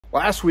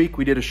Last week,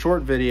 we did a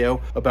short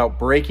video about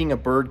breaking a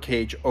bird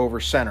cage over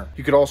center.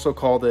 You could also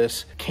call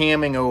this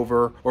camming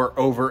over or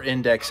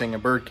over-indexing a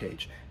bird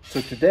cage.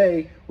 So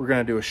today, we're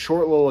gonna do a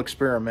short little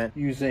experiment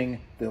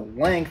using the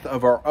length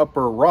of our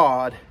upper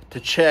rod to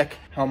check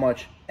how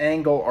much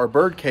angle our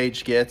bird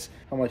cage gets,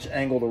 how much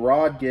angle the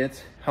rod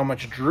gets, how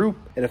much droop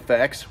it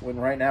affects, when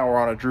right now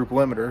we're on a droop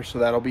limiter, so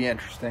that'll be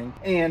interesting,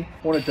 and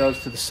what it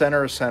does to the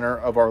center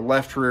of our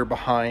left rear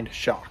behind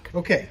shock.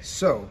 Okay,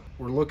 so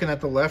we're looking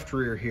at the left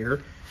rear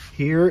here.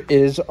 Here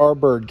is our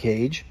bird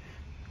cage.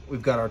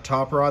 We've got our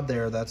top rod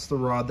there. That's the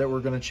rod that we're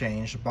going to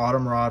change. The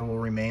bottom rod will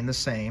remain the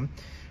same.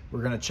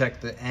 We're going to check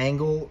the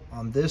angle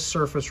on this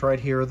surface right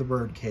here of the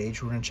bird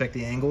cage. We're going to check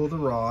the angle of the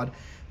rod,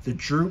 the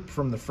droop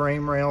from the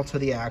frame rail to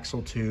the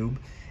axle tube,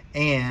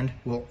 and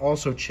we'll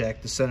also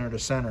check the center to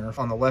center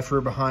on the left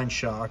rear behind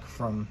shock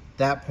from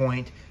that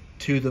point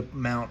to the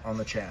mount on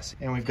the chassis.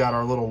 And we've got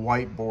our little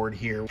whiteboard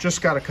here.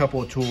 Just got a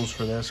couple of tools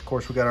for this. Of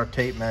course, we got our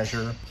tape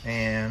measure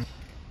and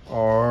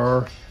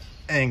our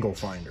angle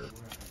finder.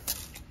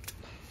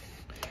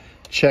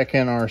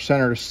 Checking our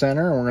center to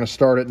center, and we're going to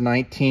start at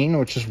 19,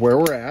 which is where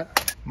we're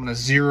at. I'm going to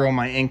zero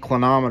my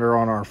inclinometer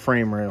on our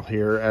frame rail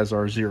here as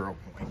our 0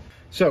 point.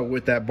 So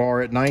with that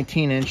bar at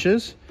 19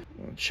 inches,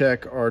 we'll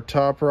check our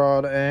top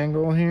rod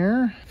angle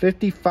here,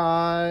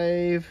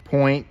 55.1.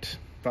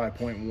 I'm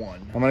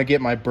going to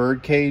get my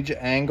bird cage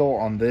angle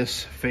on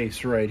this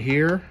face right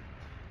here,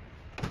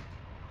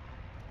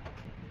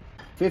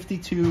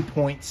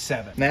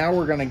 52.7. Now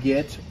we're going to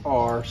get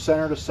our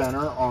center to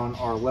center on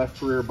our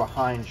left rear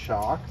behind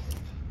shock,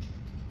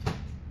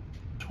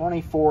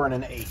 24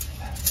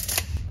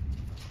 1/8.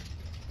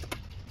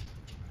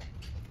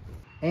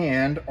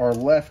 And our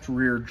left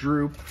rear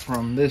droop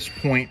from this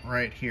point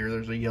right here,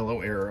 there's a yellow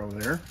arrow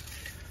there.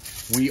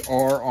 We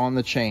are on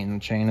the chain.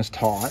 The chain is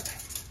taut.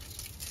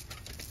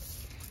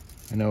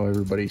 I know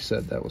everybody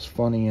said that was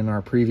funny in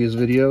our previous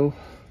video.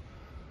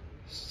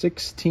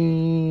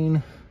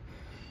 16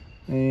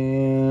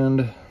 and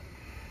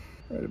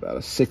right about a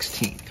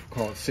 16th. We'll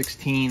call it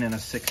 16 and a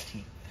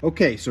 16th.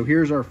 Okay, so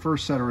here's our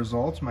first set of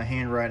results. My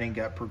handwriting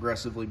got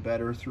progressively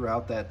better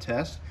throughout that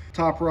test.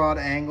 Top rod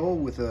angle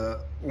with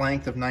a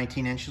length of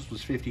 19 inches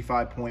was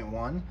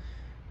 55.1.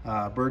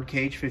 Bird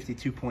cage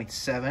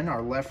 52.7.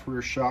 Our left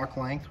rear shock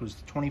length was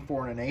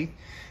 24 1/8,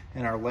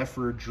 and our left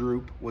rear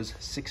droop was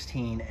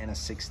 16 and a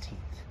 16th. I'm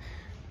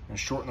going to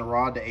shorten the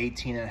rod to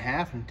 18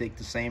 1/2 and take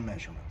the same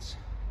measurements.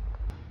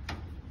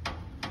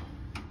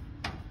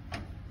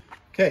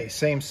 Okay,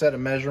 same set of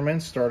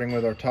measurements, starting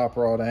with our top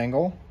rod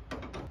angle.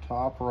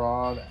 Top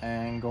rod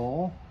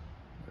angle,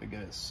 gotta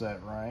get it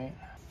set right,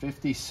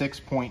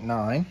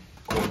 56.9,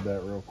 record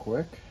that real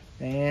quick.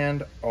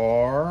 And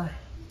our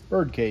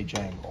bird cage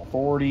angle,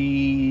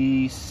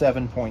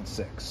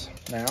 47.6.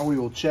 Now we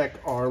will check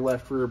our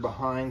left rear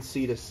behind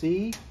C to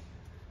C.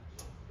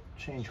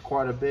 Change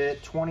quite a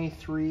bit,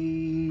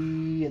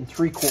 23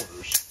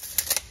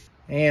 3/4.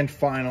 And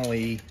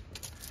finally,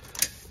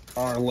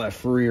 our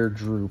left rear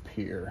droop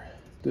here.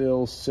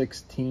 Still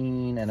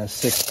 16 and a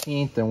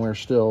 16th, and we're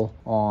still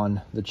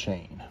on the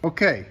chain.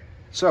 Okay,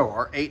 so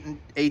our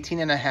 18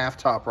 1/2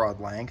 top rod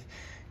length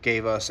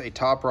gave us a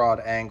top rod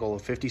angle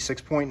of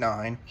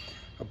 56.9,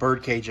 a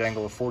bird cage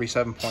angle of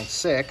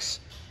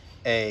 47.6,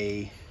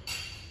 a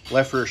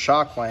left rear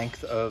shock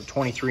length of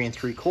 23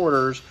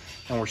 3/4,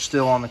 and we're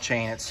still on the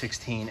chain at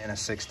 16 and a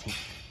 16th.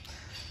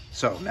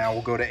 So now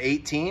we'll go to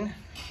 18,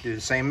 do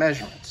the same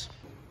measurements.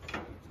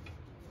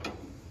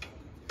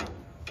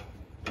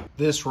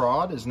 This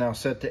rod is now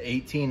set to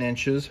 18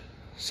 inches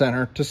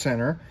center to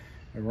center,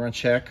 and we're going to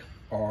check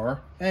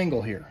our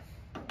angle here.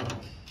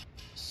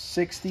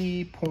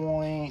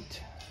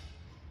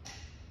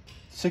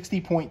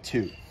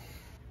 60.2.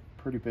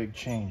 Pretty big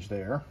change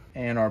there.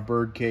 And our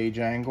bird cage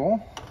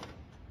angle,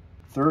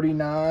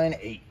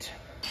 39.8.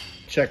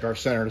 Check our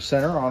center to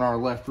center on our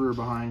left rear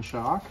behind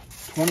shock,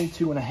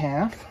 22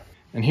 1/2.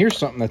 And here's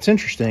something that's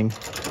interesting.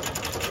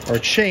 Our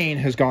chain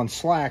has gone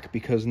slack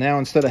because now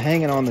instead of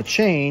hanging on the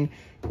chain,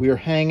 we are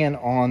hanging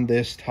on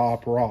this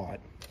top rod.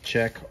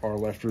 Check our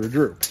left rear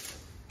droop.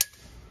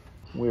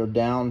 We are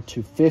down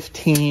to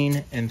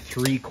 15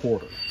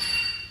 3/4.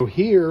 So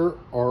here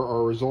are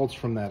our results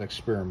from that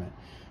experiment.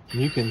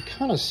 And you can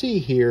kind of see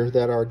here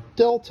that our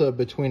delta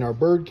between our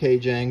bird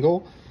cage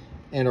angle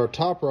and our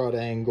top rod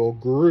angle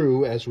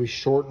grew as we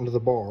shortened the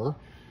bar.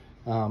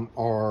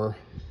 Our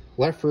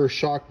left rear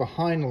shock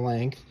behind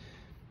length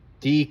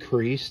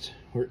decreased.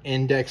 We're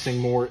indexing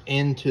more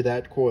into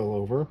that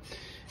coilover.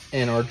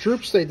 And our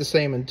droop stayed the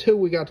same until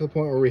we got to the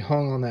point where we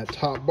hung on that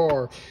top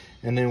bar,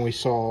 and then we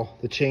saw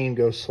the chain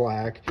go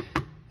slack,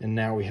 and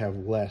now we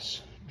have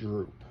less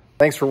droop.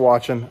 Thanks for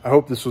watching. I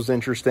hope this was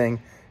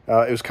interesting.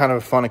 It was kind of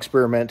a fun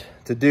experiment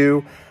to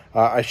do.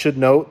 I should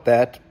note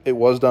that it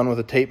was done with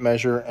a tape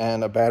measure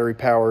and a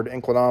battery-powered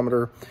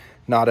inclinometer.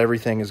 Not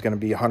everything is going to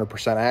be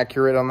 100%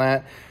 accurate on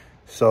that.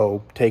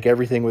 So take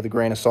everything with a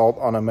grain of salt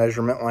on a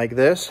measurement like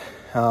this.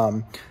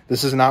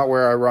 This is not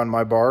where I run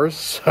my bars,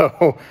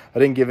 so I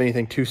didn't give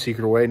anything too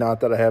secret away. Not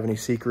that I have any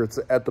secrets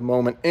at the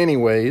moment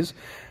anyways.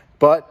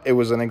 but it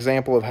was an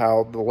example of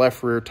how the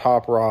left rear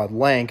top rod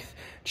length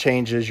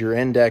changes your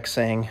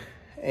indexing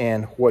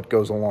and what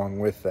goes along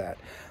with that.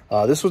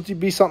 This would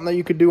be something that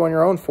you could do on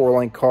your own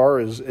 4-link car,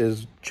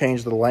 is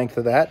change the length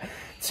of that,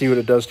 see what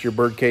it does to your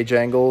birdcage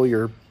angle,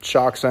 your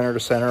shock center to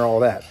center, all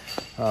that.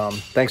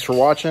 Thanks for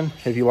watching.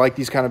 If you like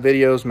these kind of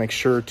videos, make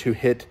sure to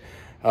hit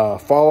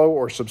follow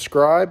or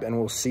subscribe, and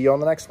we'll see you on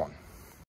the next one.